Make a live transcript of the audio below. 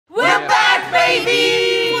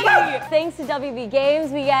baby! Thanks to WB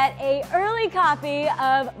Games, we get an early copy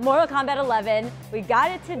of Mortal Kombat 11. We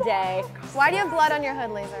got it today. Why do you have blood on your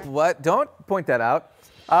hood, Laser? What? Don't point that out.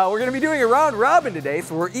 We're gonna be doing a round robin today,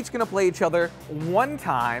 so we're each gonna play each other one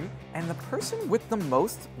time, and the person with the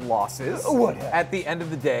most losses at the end of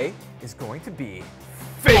the day is going to be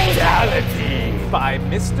Fatality by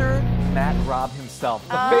Mr. Matt Robb himself,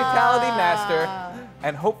 the Fatality Master.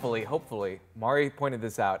 And hopefully, Mari pointed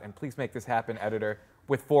this out, and please make this happen, editor,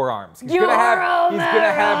 with 4 arms. He's gonna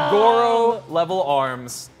have Goro level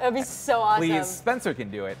arms. That'd be so awesome. Please, Spencer can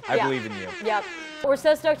do it. I believe in you. Yep. We're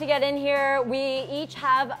so stoked to get in here. We each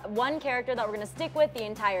have one character that we're gonna stick with the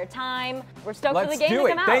entire time. We're stoked for the game to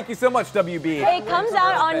come out. Thank you so much, WB. It comes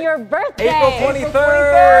out on your birthday. April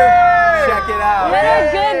 23rd. Check it out. What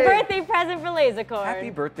a good birthday present for Lasercorn.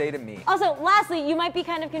 Happy birthday to me. Also, lastly, you might be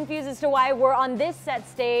kind of confused as to why we're on this set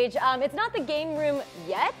stage. It's not the game room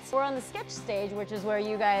yet. We're on the sketch stage, which is where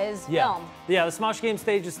you guys film. Yeah, the Smosh game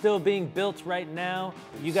stage is still being built right now.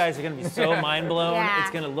 You guys are gonna be so mind blown. Yeah.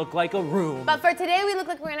 It's gonna look like a room. But for today, we look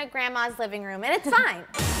like we're in a grandma's living room, and it's fine.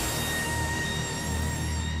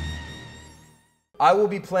 I will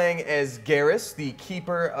be playing as Garrus, the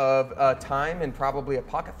keeper of time and probably a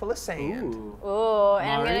pocket full of sand. Ooh,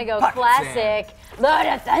 and I'm gonna go classic. Lord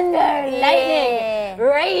of Thunder, Lightning,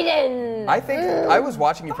 Raiden. I think, I was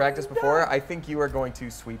watching you practice before, I think you are going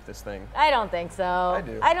to sweep this thing. I don't think so. I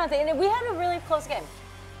do. I don't think, and we had a really close game.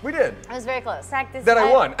 We did. It was very close. Practice. That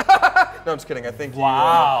I won. No, I'm just kidding, I think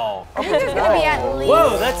Wow. I think there's gonna be at least.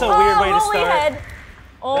 Whoa, that's a weird way to rolling start. head.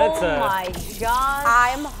 Oh That's my gosh.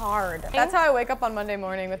 I'm hard. That's how I wake up on Monday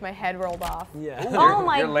morning with my head rolled off. Yeah. Oh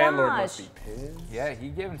my Your landlord gosh. must be pissed. Yeah, he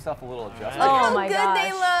gave himself a little adjustment. Look how my good gosh.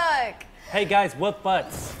 they look. Hey guys, whoop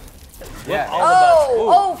butts. Yeah. All the butts.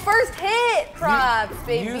 Ooh. Oh, first hit props,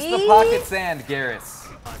 baby. Use the pocket sand, Garrus.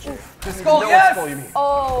 The skull, yes! Skull, you mean.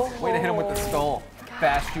 Oh. Way to hit him with the skull.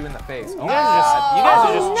 Bashed you in the face. Oh, You guys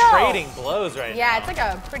are just no. trading blows right Yeah, it's like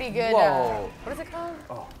a pretty good, Whoa. what is it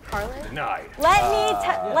called? Carlin? Denied.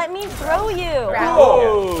 Let me throw you.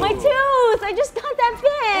 now. My tooth! I just got that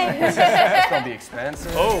thing! That's gonna be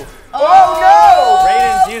expensive. Oh. Oh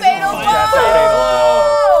Raiden's using fatal fun. That's a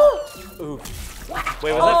fatal blow. Ooh.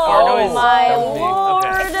 Wait, was that fart noise? Oh my That was me. lord!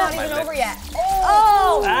 Okay. It's not even over yet.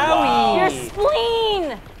 Oh! Owie. Your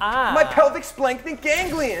spleen! Ah. My pelvic splanchnic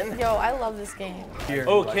ganglion. Yo, I love this game. Here.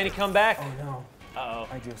 Oh, can he come back? Oh no. Uh-oh.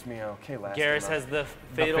 I just me. Okay, last. Garrus time has the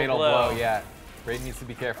The fatal, blow. yeah. Raiden needs to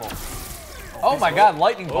be careful. Oh my god,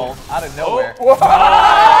 lightning bolt out of nowhere. Whoa.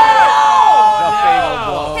 The fatal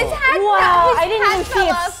blow. His head Wow, his I didn't head even see fell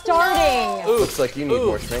it off. starting. No. Looks like you need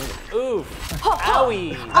more training. Oof.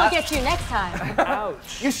 Owie. I'll get you next time.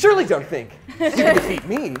 Ouch. You surely don't think you can defeat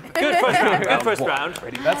me. Good first round. Good first round.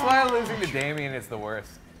 That's why losing to Damien is the worst.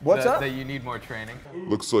 What's up? That you need more training.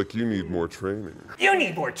 Looks like you need more training. You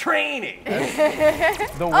need more training. The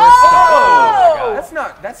worst start. Oh my god. That's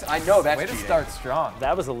not. That's. I know that's Way to cheating. start strong.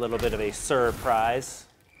 That was a little bit of a surprise.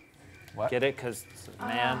 What? Get it? Because,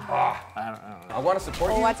 man, I don't know. I want to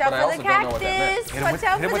support you, Watch out but I for also the don't know what that meant. cactus. Watch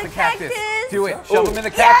out hit him for with the the cactus. cactus. Do it. Shove him in the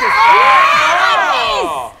cactus.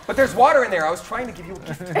 But there's water in there. I was trying to give you a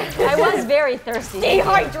gift. I was very thirsty.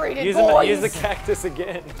 Dehydrated Use the cactus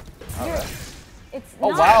again. It's Oh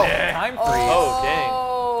not. wow. Time freeze.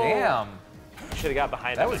 Oh, dang. Damn. Should have got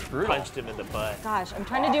behind That him was and brutal. punched him in the butt. Gosh, I'm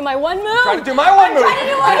trying to do my one move. Trying to do my one move.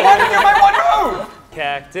 I want to do my one move.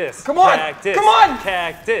 Cactus. Come on, Cactus. come on.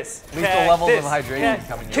 Cactus. Lethal levels of Cactus. hydration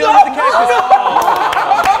coming in. Kill him with the cactus.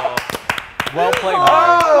 Well played,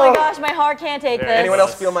 Mari. Oh my gosh, my heart can't take this. Anyone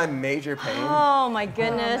else feel my major pain? Oh my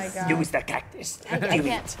goodness. God. Use the cactus. I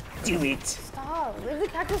can't. Do it. Stop. Leave the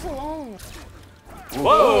cactus alone. Whoa.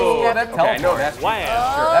 Oh, that Okay, I know teleport. that's. Wham.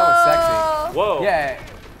 Sure, that was sexy. Whoa. Yeah.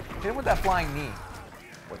 Hit him with that flying knee.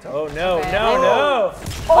 Oh, no, no, no.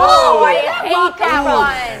 Oh, I hate that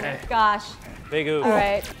one. Gosh. Big oof. All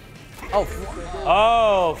right.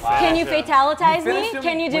 Oh, Can you faster. fatalitize me? Finished him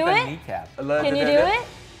Can you do with a it? kneecap. Can you do it?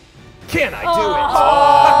 Can I do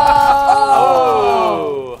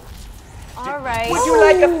Oh. All right. it? Would you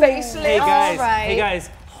like a facelift? Hey guys, right. hey guys,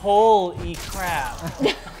 holy crap.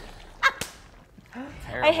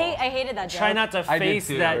 I hated that joke. Try not to I did face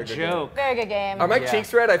too. that Very good joke. Very good game. Are my Yeah.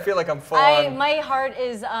 cheeks red? I feel like I'm full on. My heart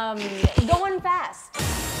is going fast.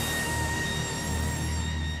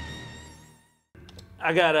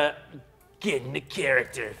 I gotta get in the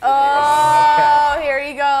character. Oh, here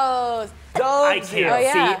he goes. I can't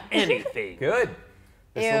yeah. see anything. Good.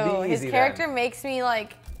 This will Ew, be his easy character then. makes me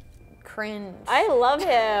like cringe. I love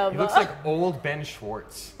him. He looks like old Ben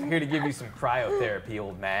Schwartz. I'm here to give you some cryotherapy,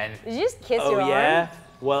 old man. Did you just kiss Oh your yeah? arm?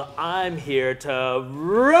 Well, I'm here to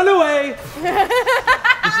run away.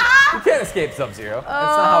 You can't escape Sub-Zero. That's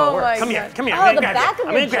not how it works. Come here, come here. Oh, the back of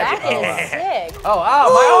your jacket is sick. Oh, ow,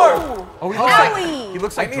 my arm! Oh, he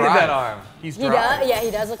looks like I needed Drive. that arm. He's He Drive. does? Yeah,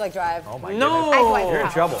 he does look like Drive. Oh my No. goodness. You're in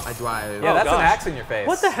trouble. I Drive. Yeah, that's an gosh. axe in your face.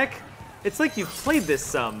 What the heck? It's like you've played this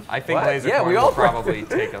some. I think What? Laser Yeah, we Corn all will probably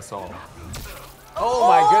take us all. Oh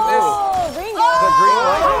my goodness. Oh, green The guy. green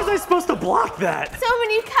light. How was I supposed to block that? So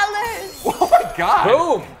many colors. Oh my God.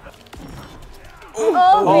 Boom.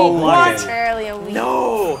 Oh, green. What? Barely a week.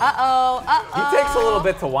 No. He takes a little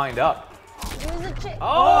bit to wind up. It was a chick.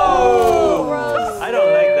 Oh. Gross. I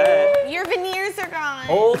don't like that. Your veneers are gone.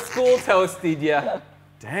 Old school toasted ya.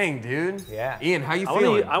 Dang, dude. Yeah. Ian, how you I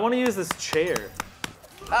feeling? want to use this chair.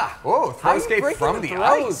 Whoa, How throw you escape breaking from the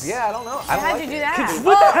throws? ice. Yeah, I don't know. I don't How'd like you do it. that?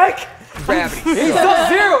 What the heck? Gravity. He's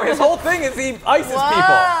Sub-Zero. His whole thing is he ices people.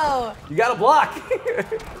 Whoa. You gotta block.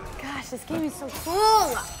 Gosh, this game is so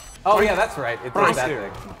cool. Oh yeah, that's right. It does that Here.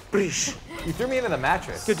 thing. Brish. You threw me into the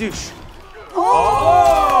mattress. Gadoosh.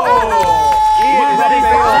 Ian, ready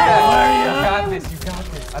for that. You got this. You got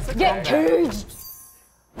this. That's a Get comeback. caged.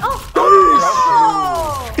 Oh.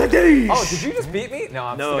 Oh, did you just beat me? No,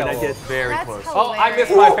 I'm No, still not yet. very That's close. hilarious. Oh, I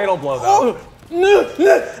missed my fatal blow though. Now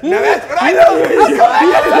that's what I know.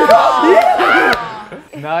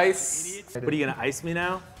 Nice. What are you gonna ice me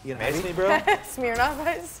now? You gonna ice me, bro? Smirnoff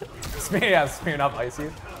Ice. Smearing up ice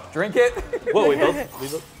you. Drink it. Whoa, we both.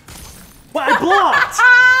 What? I blocked.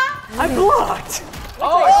 I blocked.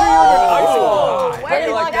 Oh, I threw you into an ice wall. Where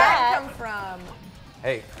did like that come from?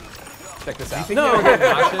 Hey, check this out. No.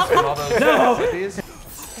 Nauseous from all those No. cities?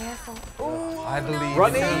 I believe.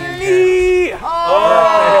 Running in you. Knee. Oh.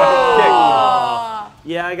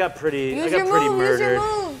 Yeah, I got pretty. Use I your got pretty move, use your murdered.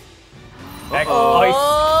 move. Ice.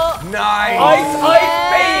 Nice.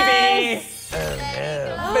 Ice, baby.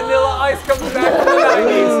 Vanilla Ice comes back from the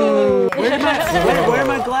 90s. Where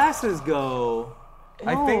my glasses go?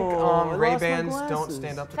 I think lost my Ray-Bans don't glasses.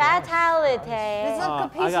 stand up to the ice. Fatality. This look a I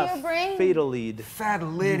piece got of your brain. fatality.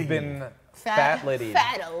 Fatality. You've been fat lady.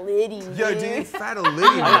 Fatality. Yo, dude, Fatality.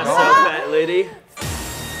 I got so fat, lady.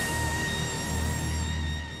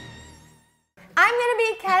 I'm gonna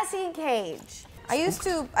be Cassie Cage. I used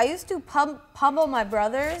to pummel my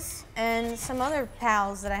brothers and some other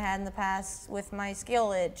pals that I had in the past with my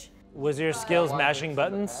skillage. Was your skills mashing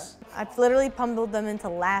buttons? I've literally pummeled them into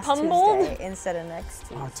last Pummeled? Tuesday instead of next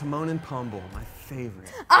Tuesday. Oh, Timon and Pumbaa, my favorite.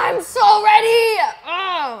 I'm so ready!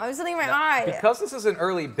 Oh, I was something in my eye. Because this is an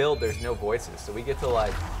early build, there's no voices, so we get to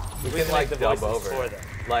we can make the dub voices over. for them.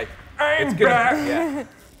 Like, I'm it's gonna, back. yeah.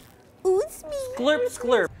 Ooh, it's me. Sklurp,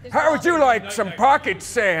 sklurp. How would you like some pocket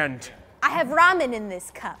sand? I have ramen in this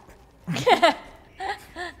cup.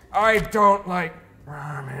 I don't like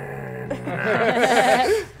ramen.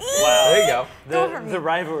 Wow. There you go. Don't hurt me. The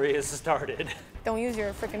rivalry has started. Don't use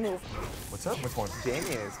your freaking move. What's up? Which one? Jamie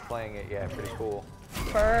is playing it, yeah, pretty cool.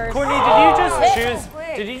 First. Courtney, did you just Wait, choose?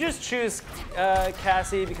 wait. Did you just choose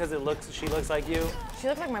Cassie because she looks like you? She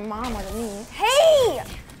looked like my mom more than me. Hey!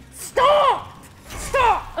 Stop!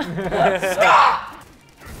 Stop!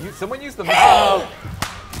 Someone use the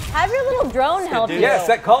Have your little drone help you. Yes,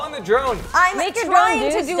 call in the drone. I'm Make your trying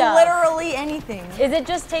drone do to do stuff. literally anything. Is it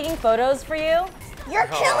just taking photos for you? You're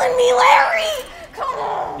killing me, Larry! Come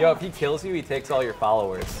on! Yo, if he kills you, he takes all your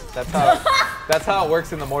followers. That's how it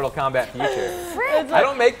works in the Mortal Kombat future. I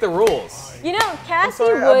don't make the rules. You know, Cassie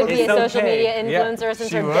sorry, would be a It's social okay. media influencer since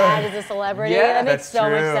she her would. dad is a celebrity. Yeah, that makes that's so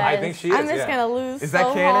much true. sense. I think she is. I'm just gonna lose Is so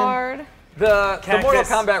that canon? hard. The Mortal Cactus.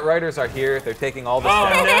 Kombat writers are here. They're taking all this Oh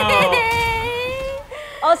down. no!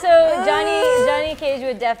 Also, Johnny Cage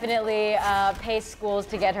would definitely pay schools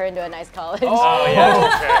to get her into a nice college. Oh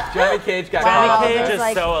yeah, Johnny Cage got Johnny caught. Cage there's, is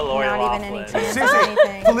like, so a Lori not even any Loughlin. chance or Seriously,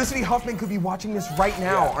 anything. Felicity Huffman could be watching this right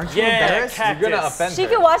now. Aren't you Yeah, embarrassed? cactus. You're gonna offend She her.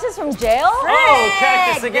 could watch this from jail? Oh,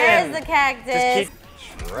 cactus again. There's the cactus. Just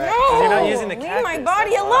keep. No, You're not using the leave cactus. my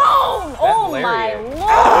body alone. Oh my lariat.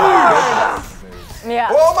 lord! Yeah.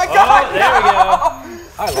 Oh my Oh, God! there we go.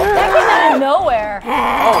 I love That that. came out of nowhere.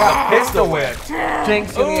 Pistol whip.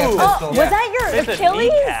 Jinx, give me a pistol. Was that your It's the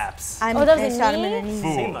Achilles? kneecaps. I'm Oh, that was I a shot him knee? in the knee.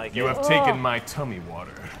 Seemed like You it. have taken my tummy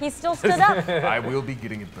water. He still stood up. I will be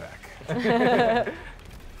getting it back.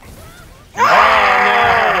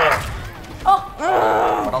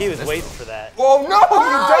 He was waiting for that. Oh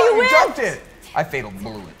no! You you jumped it. I fatal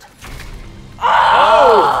blew it.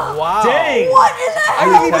 Wow. Dang! What is that? I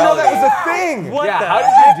didn't even know that was a thing. What Yeah, the how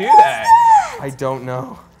heck? did you do that? I don't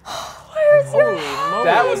know. Holy moly.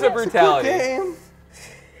 That was a brutality. Game.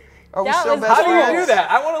 Are we That so was- best How do you friends? do that?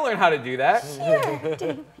 I want to learn how to do that.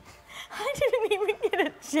 I didn't even get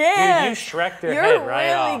get a chance. You Shrek'd your You're head right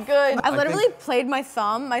really off. good. I literally played my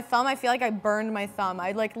thumb. My thumb, I feel like I burned my thumb.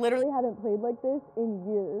 I like literally haven't played like this in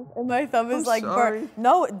years. And my thumb is like burned.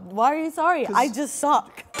 No, why are you sorry? I just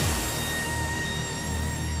suck.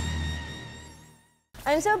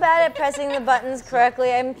 I'm so bad at pressing the buttons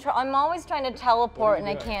correctly. I'm always trying to teleport and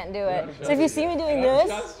I can't do it. So if you see me doing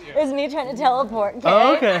this, it's me trying to teleport. Okay?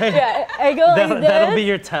 Oh, okay. Yeah, I go like this. That'll be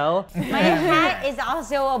your tell. My hat is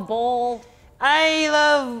also a bowl. I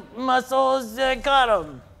love muscles, got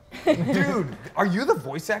 'em. Dude, are you the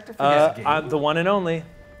voice actor for this game? I'm the one and only.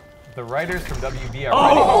 The writers from WB are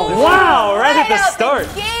Oh, wow, right at the start.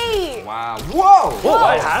 Wow. Whoa! Whoa,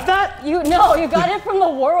 I have that? You got it from the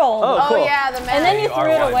world. Oh, cool. Oh yeah, the man. And then you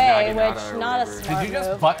threw it R1 away, Naginata which or not a whatever. smart Did you just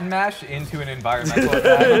move. button mash into an environmental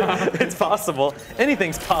attack? It's possible.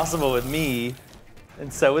 Anything's possible with me,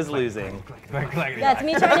 and so is losing. That's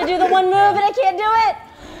me trying to do the one move and I can't do it.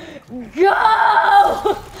 Go!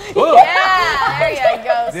 Yeah, there you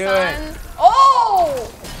go, Do son. it. Oh!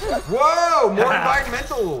 Whoa! More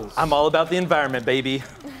environmentals. I'm all about the environment, baby.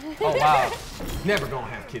 Oh wow. Never gonna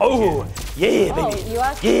have kids. Oh, yeah, Oh, baby. you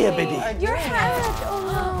asked Yeah, me baby. our Your dream. hat.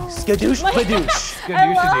 Oh Skadoosh, badoosh. Good I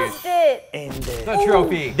use lost it. And The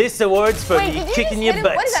trophy. this award's for no. Wait, me did you kicking just your hit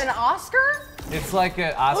butt. it? What is that, an Oscar? It's like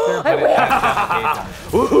an Oscar, but it has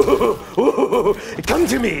Ooh, ooh, come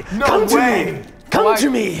to me. No come to way. me. Come Why? to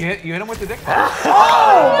me. You hit him with the dick ball.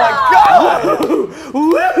 Oh my God!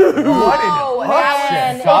 Oh,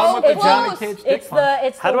 Man, Sean with the it's- Johnny Cage dick It's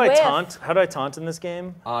the How do I whiff. taunt? How do I taunt in this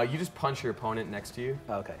game? You just punch your opponent next to you.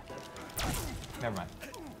 Okay. Never mind.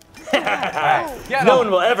 Get No him.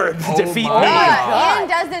 one will ever defeat my me. God. Ian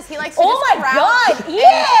does this. He likes to Oh just my crouch God, and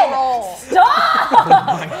Ian! roll. Stop!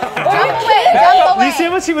 Jump away, jump away. Do you see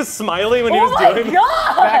how much he was smiling when he Oh was my doing?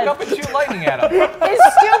 God! Back up and shoot lightning at him. His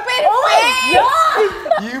stupid Oh my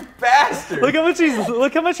God! You bastard! Look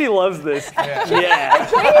how much he loves this. Yeah.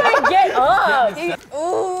 Can't even get up.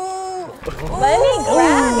 Ooh. Let me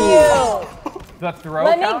grab you. The throw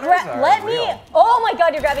Let me counters grab. are Let me. real. Oh my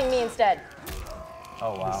God! You're grabbing me instead.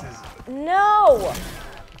 Oh wow. No.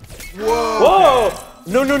 Whoa!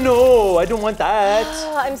 No, no, no! I don't want that.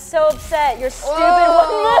 Oh, I'm so upset. You're stupid.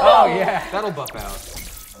 Oh yeah. That'll buff out.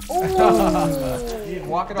 Ooh.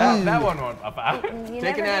 Walk it That, off. that one went about. You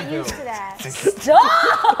Take never an get Advil. used to that.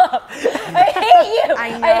 Stop! I hate you. I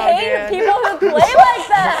know, I hate dude. people who play like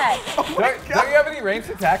that. Don't you have any ranged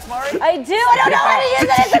attacks, Mari? I do. I don't know how to use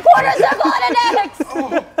it. It's a quarter circle and an X.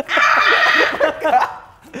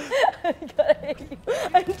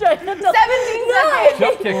 I'm trying not to. 17 seconds.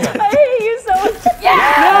 Jump kick him. I hate you so much.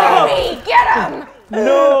 Yeah, me, get him.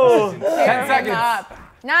 No! 10 seconds. Up.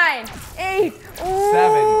 9, 8. 7.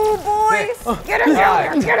 Ooh, boys. Get him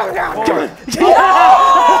down. Get him down.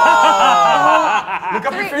 Look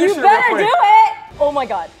up your You finisher real better quick. do it. Oh my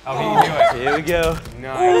God. Oh, he can do it. Here we go.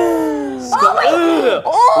 Nice.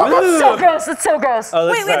 Oh, that's so gross. That's so gross. Oh,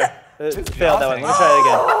 let's try. Failed that one. Let me try it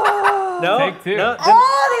again. No? Take two. No?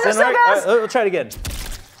 Oh, these are so All gross. right, we'll try it again.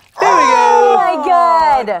 Oh my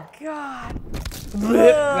God. Look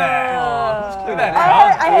at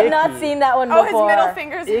that. I had not seen that one Oh, before. his middle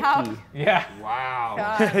finger's out. Yeah. Wow.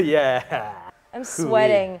 Yeah. I'm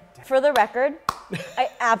sweating. For the record, I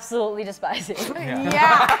absolutely despise you.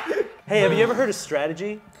 Yeah. Hey, have you ever heard of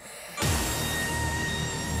strategy?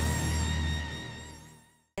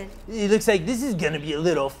 It looks like this is gonna be a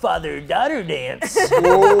little father-daughter dance.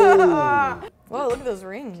 Whoa, look at those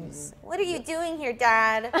rings. What are you doing here,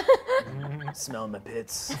 Dad? Smell my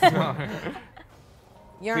pits. You're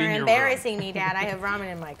Clean your embarrassing me, Dad. I have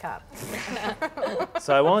ramen in my cup.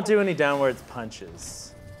 So I won't do any downwards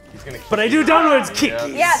punches. He's gonna kick But I you. do downwards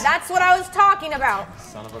kickies. Yeah, that's what I was talking about.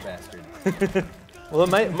 Son of a bastard. Well,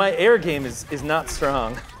 my air game is not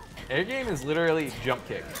strong. Air game is literally jump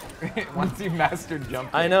kick. Once you've mastered jump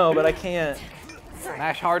kick. I know, but I can't.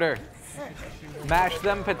 Mash harder. Mash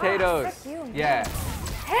them potatoes. Yeah.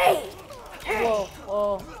 Hey! Whoa,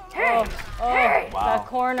 whoa, Hey! Hey! that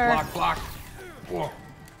corner. Block, block. Whoa.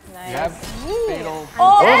 Nice. You have fatal.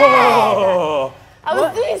 Oh! I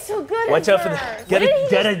was doing so good Watch at out for first. that.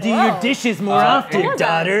 Gotta do your dishes more often,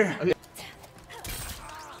 daughter.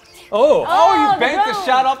 Oh! Oh, you the banked the drone.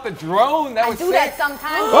 shot off the drone. That was Do sick. that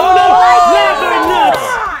sometimes. Oh no! Never nuts!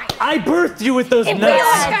 I birthed you with those It feels nuts.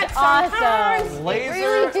 like that Awesome. sometimes. It Laser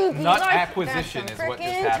really do be nut like acquisition that is what just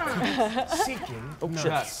frickin' happened. time. Seeking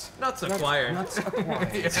Nuts. nuts acquired. Nuts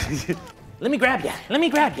acquired. Let me grab ya. Let me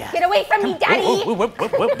grab ya. Get away from me, Daddy! Part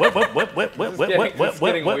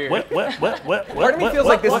of me feels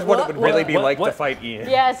like this is what it would really be like to fight Ian.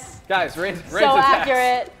 Yes. Guys, range So attacks.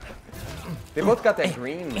 accurate. They both got that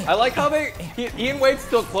green. I like how Ian Wade's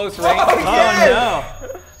still close range. Oh, yes!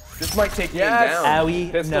 Oh This might take Yes. Ian down. no.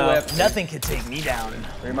 Owie. Pistol No. whip. Nothing could take me down.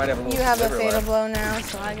 Or he might have a little You have a sliver fatal left. blow now,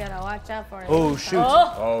 so I gotta watch out for it. Oh, shoot.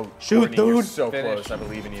 Oh, Shoot, Courtney, you're dude. so Finish. close. I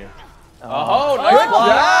believe in you. Oh, nice Good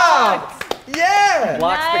block. job! Yeah!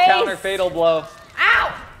 Blocks the Nice. counter fatal blow.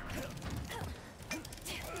 Ow!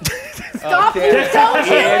 Stop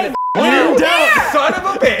Ian, Win down. son of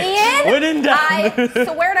a bitch! Ian, Win and down. I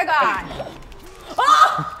swear to God.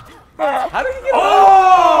 How did he get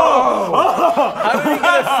How did he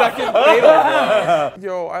get a second fatal blow?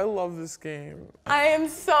 Yo, I love this game. I am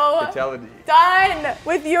so Fatality. done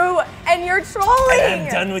with you and your trolling. I'm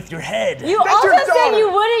done with your head. You That's also your said daughter.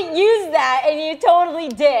 you wouldn't use that, and you totally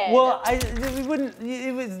did. Well, we wouldn't.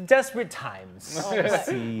 It was desperate times. Let's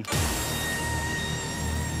see.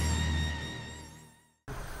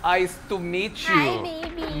 Nice to meet you, Hi,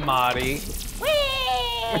 baby. Mari. Whee!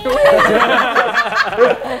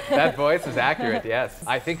 That voice is accurate, yes.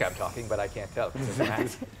 I think I'm talking, but I can't tell because there's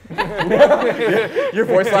a mask. Your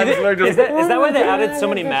voice line is literally Is that why they added so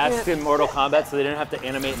many masks in Mortal Kombat so they didn't have to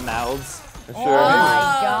animate mouths? Sure. oh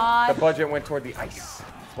my God. The budget went toward the ice.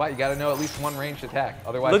 That's why you gotta know at least one ranged attack.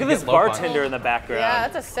 Otherwise, Look you at get this low punch. bartender in the background. Yeah,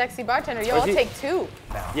 that's a sexy bartender. Yo, Or is I'll he- take 2.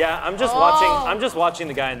 Yeah, I'm just watching. I'm just watching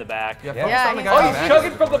the guy in the back. Yeah, Yeah, focus on the he's guy in awesome. the back.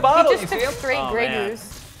 Chugging from the bottle. He You just see took him? straight Oh, Grey man.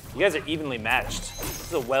 Goose. You guys are evenly matched. This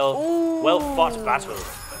is a well fought battle.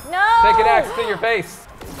 No. Take an axe to your face.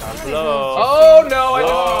 Blow. Oh no! I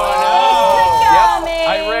Got me.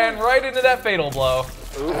 I ran right into that fatal blow.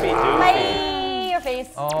 Oopie doopie. Bye, your face.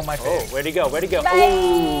 Oh my face. Where'd he go? Where'd he go?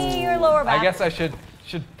 Bye, your lower back. I guess I should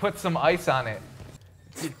put some ice on it.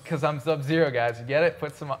 Because I'm Sub-Zero, guys. You get it?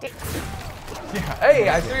 Put some. Yeah. Hey,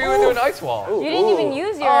 I threw you into an ice wall. You didn't even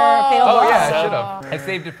use your fatal Oh blow. yeah, I should have. I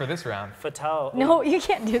saved it for this round. Fatal. No, you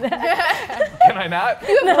can't do that. Can I not?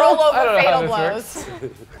 You have roll I don't over know how fatal this blows.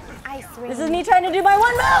 Ice ring. This is me trying to do my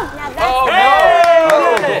one move. Now that's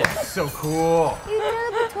Oh no! So cool.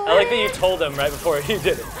 I like that you told him right before you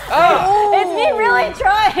did it. It's me really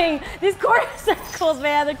trying. These quarter circles,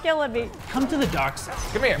 man, they're killing me. Come to the dark side.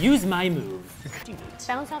 Come here. Use my move.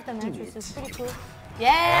 Bounce off the mattress is pretty cool.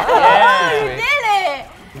 Yeah. Yeah. You did it.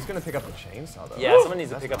 Who's gonna pick up the chainsaw though? Yeah, someone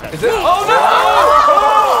needs to pick up that. Is it? Oh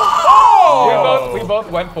no! We both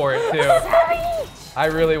went for it too. I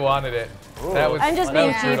really wanted it. That was. I'm just that being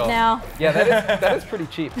was cheap brutal. now. Yeah, that is pretty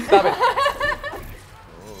cheap. Stop it.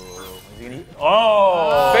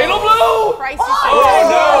 Oh! Fatal blow! Price Oh,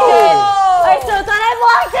 I so thought I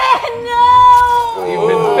blocked it. No. You've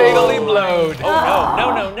been fatally blowed.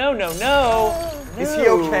 No! Is he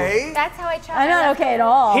okay? That's how I try. I'm not okay at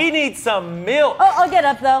all. He needs some milk. Oh, I'll get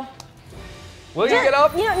up though. Will you get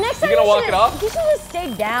up? You know, next You time gonna walk it off? You should just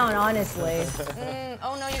stay down, honestly.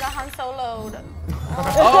 Oh no, you got Han Solo'd.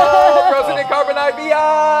 Oh, frozen in carbonite I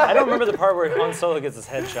beyond. don't remember the part where Han Solo gets his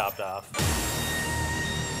head chopped off.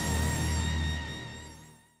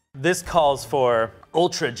 This calls for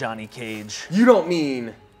Ultra Johnny Cage. You don't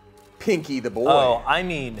mean Pinky the boy. Oh, I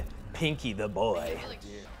mean Pinky the boy.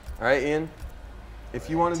 All right, Ian. If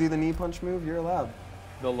you want to do the knee punch move, you're allowed.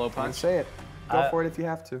 The low I'll punch. say it. Go for it if you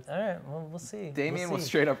have to. All right, well, we'll see. Damien We'll will see.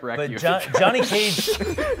 straight up wreck But you. Johnny Cage,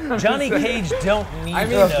 Johnny Cage don't need I to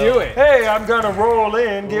mean, know. do it. Hey, I'm gonna roll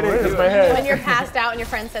in, get it in my head. When you're passed out and your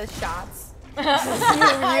friend says shots.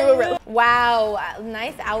 Wow,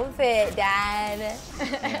 nice outfit, Dad.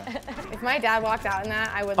 If my dad walked out in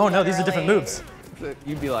that, I would. Oh no, these are different literally- moves.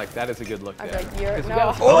 You'd be like, that is a good look. I'd be There. like, you're 'Cause we no.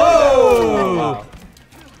 got- Oh!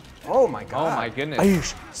 Oh my god. Oh my goodness.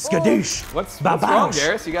 Ayush, skadoosh. What's Baboush, wrong,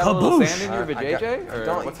 Garrus? You got a little kaboosh. sand in your vajayjay? Or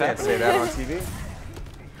Don't, you what's can't say happening? that on TV.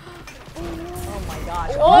 Oh my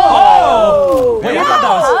gosh. Oh! Wow,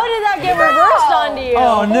 how did that get reversed onto you?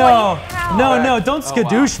 Oh no! cow. No, don't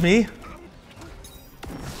skadoosh me.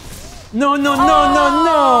 No, That's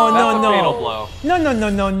a fatal blow.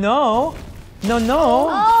 No.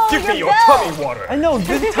 Oh, Give me your belt. tummy water. I know,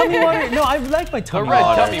 the tummy water. No, I like my The tummy red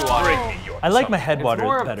water. tummy water. I like my head It's water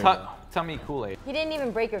more better. of tummy Kool-Aid. You didn't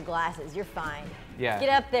even break your glasses. You're fine. Yeah. Get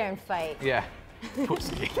up there and fight. Yeah.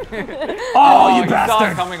 Pussy. Oh, you saw it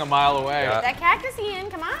bastard! coming a mile away. That cactus, Ian,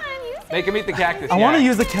 come on, use it. Make him eat the cactus. I want to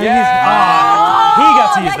use the cactus. Yeah. He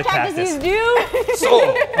got to use that the cactus cactus. used you.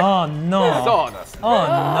 Oh no! Sawdust.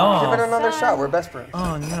 Oh Give it no! another shot. We're best friends.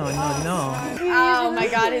 Oh no! Oh my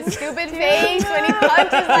god, his stupid face when he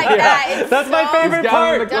punches like that. It's That's my so favorite He's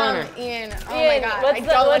down in the part. corner. dumb, Ian. Oh Ian, my god, I what's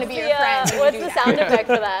don't want to be your friend. when What's you do the that. sound effect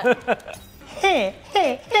for that?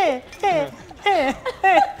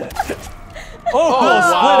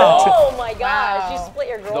 Oh, Oh my gosh, you split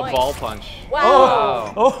your The groin. ball punch.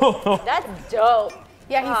 Wow. split it. Oh. That's dope.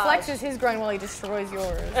 Yeah, he flexes his groin while he destroys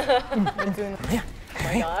yours.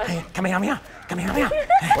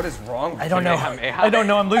 What is wrong with I don't know. I don't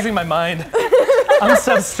know. I'm losing my mind. I'm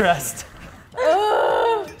so stressed.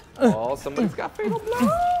 Oh, somebody's got fatal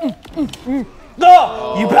blow.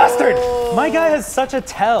 No, you bastard! My guy has such a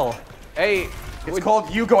tell. Hey, It's called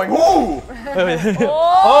you going, ooh!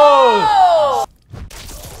 Oh!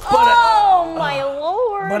 Oh my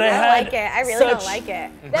lord! But I I had like it. I really such don't like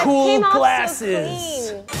it. That cool came off so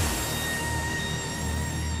glasses. clean.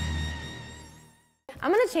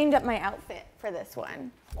 I'm gonna change up my outfit for this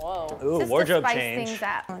one. Whoa. Ooh, Just wardrobe to spice change. things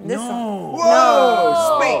up. This one.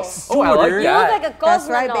 Whoa! Space! oh, I like You look that. like a That's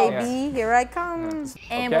right, cosmonaut. baby. Here I come.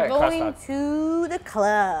 And Okay, we're going crosstalk. to the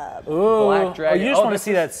club. Ooh, Black dragon. Oh, you just Oh, want to this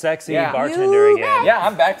see that sexy yeah. bartender You again. Yeah,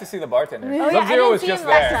 I'm back to see the bartender. Oh, yeah, I Sub-Zero didn't was see just him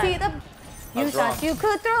last there. See the. You thought you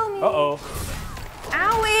could throw me. Uh-oh.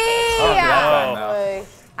 Owie! No.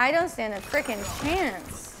 I don't stand a freaking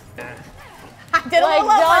chance. I did a Like little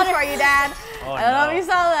low punch daughter- for you, Dad. Oh, I don't know if no. you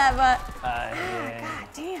saw that, but Yeah. God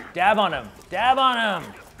damn. Dab on him. Dab on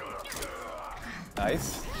him.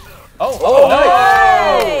 Nice. Oh,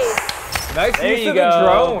 nice. Hey. Nice There use you of the go.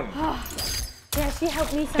 drone. Yeah, she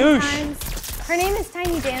helped me Douche. sometimes. Her name is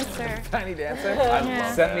Tiny Dancer. Tiny dancer.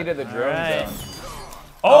 Yeah. Sent me to the drone Right. zone.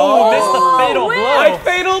 Oh, missed the fatal I blow.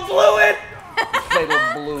 fatal blew it. Fatal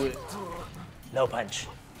blew it. Low punch.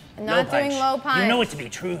 I'm not doing low punch. You know it to be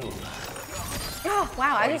true. Oh,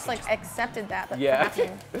 wow, I just like accepted that. But Yeah.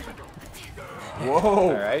 Whoa!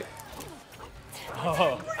 All right.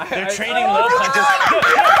 Oh, they're trading low punches.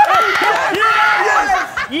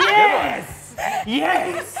 Yes!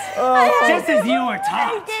 Yes! Just as you were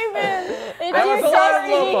taught. That was a lot of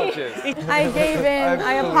low punches. I gave in.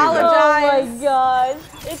 I Oh apologize. my god.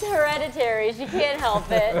 It's hereditary. She can't help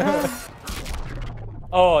it.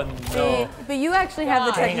 Oh no. But you actually have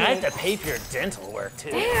the Dang, I have technique. to pay for your dental work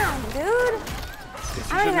too. Damn, dude.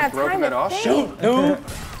 I don't even have time to think. Shoot!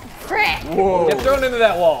 Frick. Whoa! Get thrown into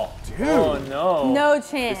that wall. Oh no. No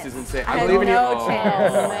chance. This is insane. I I had believe in you. no Oh.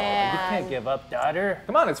 chance. Oh man. Can't give up, daughter.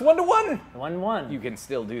 Come on, it's 1-1. 1-1. You can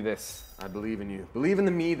still do this. I believe in you. Believe in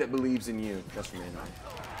the me that believes in you. Trust me, man.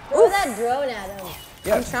 Throw that drone at him.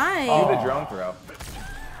 I'm trying. Do the drone throw.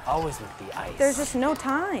 Always with the ice. There's just no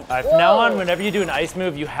time. From now on, whenever you do an ice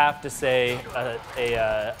move, you have to say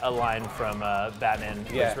a line from Batman.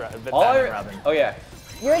 Yeah. Batman Robin. Oh yeah.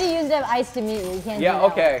 You already used up ice to meet you. You can't do Yeah. that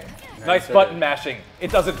Okay. Nice button mashing. It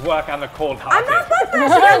doesn't work on the cold I'm hearted. not button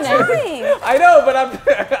mashing. I'm trying. I know, but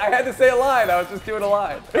I had to say a line. I was just doing a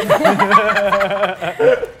line.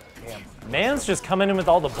 Man's just coming in with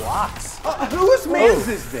all the blocks. Whose man's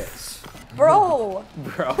is this? Bro.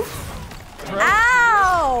 Bro.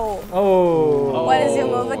 Ow. Oh. What is your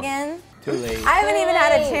move again? Too late. I haven't even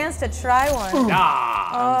had a chance to try one.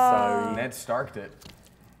 Ned Starked it.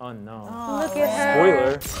 Oh no. Look at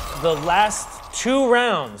her. Spoiler. The last 2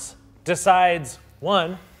 rounds decides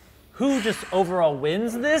 1, who just overall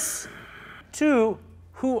wins this, 2,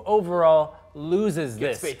 who overall loses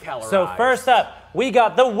this. So first up, we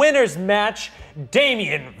got the winners match,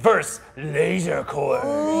 Damien versus Lasercore.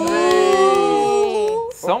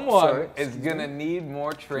 Someone is gonna need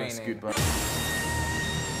more training.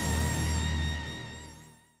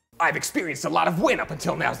 I've experienced a lot of win up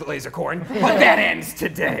until now's the laser corn, but that ends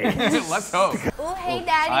today. Let's hope. Oh, hey,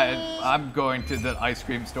 Daddy. I'm going to the ice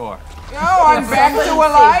cream store. Oh, I'm back to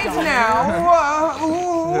alive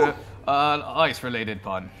now. Ice-related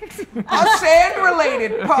pun. A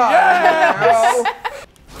sand-related pun.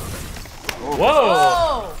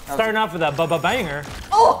 Whoa! Starting off with a banger.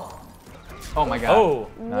 Oh my god. Oh.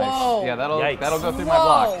 Nice. Whoa. Yeah, that'll Yikes. go through my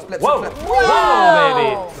block. Whoa! Whoa,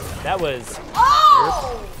 baby! That was.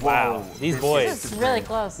 Oh! Wow. These boys. It's really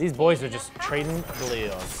close. These boys are just trading the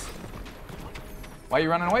Leos. Why are you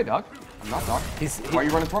running away, dog? I'm not, dog. He's. Why are you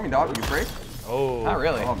running for me, dog? Are you afraid? Oh. Not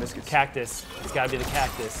really. Oh, biscuits. Cactus. It's gotta be the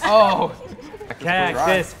cactus. Oh.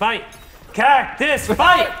 Cactus fight! Cactus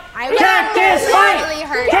fight! I Cactus really fight!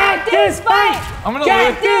 hurt. Cactus fight! I'm gonna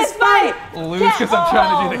Cactus fight! lose because I'm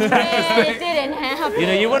trying to do the cactus Man, it thing. didn't happen. You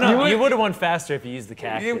know, you would have won faster if you used the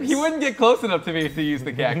cactus. He wouldn't get close enough to me to use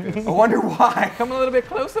the cactus. I wonder why. Come a little bit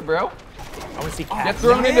closer, bro. I want to see Get cactus.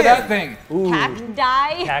 thrown into that thing.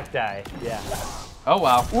 Cacti. Cacti. Yeah. Oh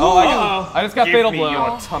wow. Oh, I just got fatal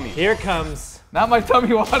blow. Tummy. Here comes. Not my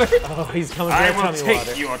tummy water. Oh, he's coming for your tummy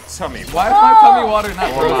water. your tummy. Why is my tummy water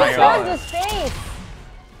not frozen He solid? froze his face.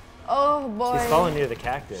 Oh, boy. He's falling near the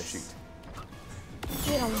cactus.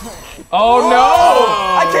 Oh no!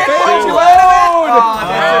 I can't punch you out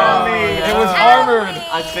of it. It was armored.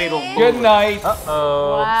 I fatal blow. Good night.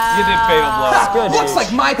 Uh-oh. Wow. You did fatal blow. Good. Looks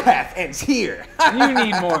like my path ends here. You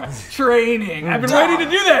need more training. I've been waiting to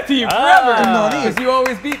do that to you forever. Because you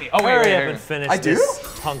always beat me. Oh, wait, Hurry wait, up wait. and finish I do?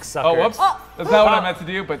 this punk sucker. Oh, whoops. That's not what I meant to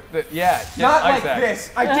do, but yeah. Not ice like axe.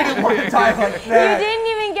 this. I didn't want to die like You that. didn't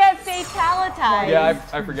even get fatality. Yeah,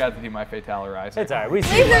 I forgot to do my fatality. It's alright. We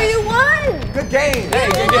see Either you won. Good game. Hey,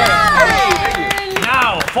 good game. Hey, thank you.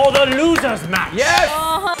 now for the losers match. Yes!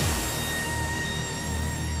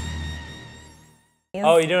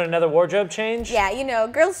 Oh, you doing another wardrobe change? Yeah, you know,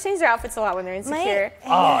 girls change their outfits a lot when they're insecure.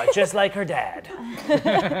 Oh, just like her dad.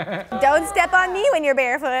 Don't step on me when you're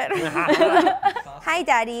barefoot. Hi,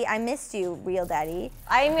 Daddy. I missed you, real Daddy.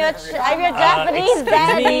 I'm your Japanese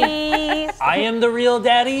daddy. I am the real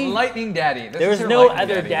daddy. Lightning Daddy. This There's is her no Lightning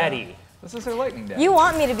other Daddy. daddy. This is her Lightning Daddy. You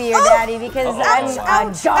want me to be your daddy because I'm a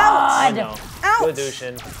ouch, god. I know. Ouch.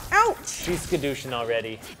 Skadooshing. Ouch. She's skadooshin'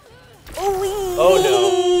 already. Ooh-wee. Oh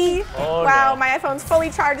no. Oh Wow, no. my iPhone's fully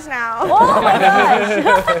charged now. 100%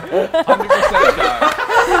 shot.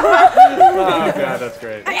 Oh god, that's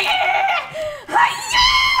great.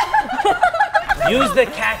 Use the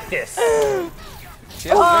cactus. Oh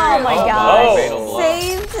my god. Fatal blow.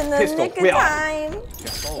 Saved in the Pistol. nick of Wait. time.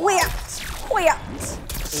 Wait.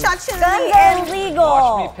 Such a Guns are legal.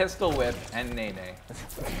 Watch me pistol whip and nay nay.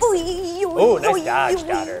 Oh, nice dodge,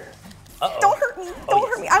 got her. Don't hurt me. Don't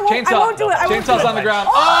hurt me. I won't. Chainsaw. I won't do it. I won't do Chainsaw's it. on the ground.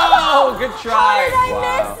 Oh, good try.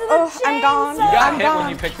 Wow. Oh, I'm gone. You got I'm hit gone. when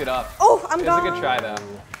you picked it up. Oh, I'm It was gone. a good try though.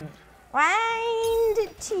 Wind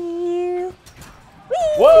to.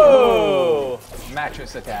 Whoa!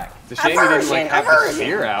 Mattress attack. It's a shame he didn't like have the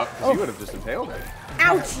spear out, because he would have just impaled her.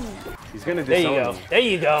 Ouchie. He's gonna There you disown go. me. There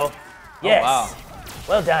you go. Yes. wow.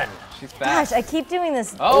 Well done. She's fast. Gosh, I keep doing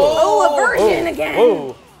this. Oh, Oh, a virgin again.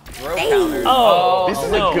 Whoa. throw counter. Oh. This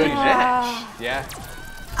is no. a good match. Yeah.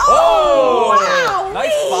 Oh, wow.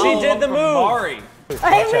 Nice follow She did the from move. Mari.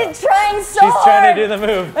 I've been trying so She's hard. trying to do the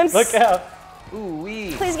move. Look out. Ooh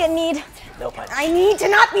wee. Please get need. No punch. I need to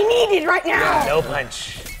not be needed right now. No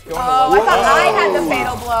punch. Oh, I thought I had the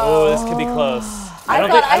fatal blow. Oh, this could be close. I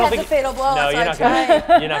thought I had the fatal blow. No, so you're I not tried.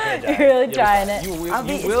 gonna. You're not gonna die. You're really trying it. You will, I'll be,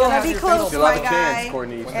 you it's will gonna have be your close, fatal Still blow. have my a guy. chance,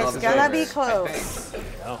 Courtney. You still It's have a gonna be chance. close.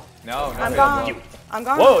 No, no I'm fatal gone. blow. I'm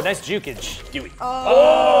gone. Whoa, nice jukage.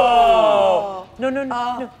 Oh. No, no,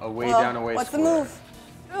 no. Away Well, down, away. what's the square. move?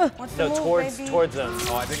 What's the No, move, towards baby? them.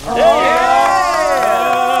 Oh, I think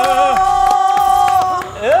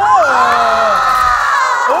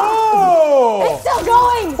Oh! It's still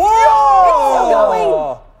going.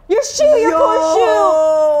 Whoa! Your shoe, your poor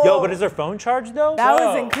shoe. Yo, but is her phone charged though? That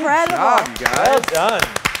was incredible. Job, you guys. Well done.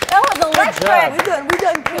 That was electric. We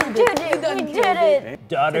done killed it. We did it.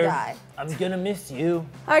 Daughter, die. I'm gonna miss you.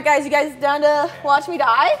 All right, guys, you guys down to watch me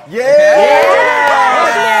die?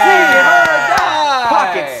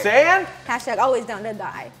 Pocket sand. Hashtag always down to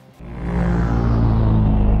die.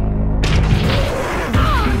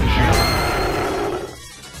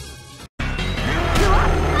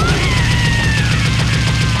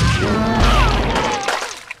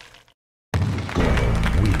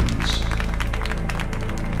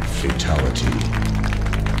 Fatality.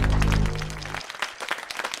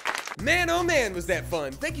 Man, oh man, was that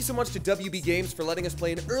fun. Thank you so much to WB Games for letting us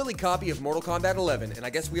play an early copy of Mortal Kombat 11, and I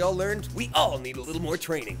guess we all learned we all need a little more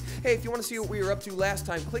training. Hey, if you want to see what we were up to last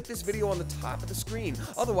time, click this video on the top of the screen.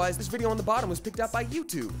 Otherwise, this video on the bottom was picked up by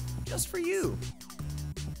YouTube, just for you.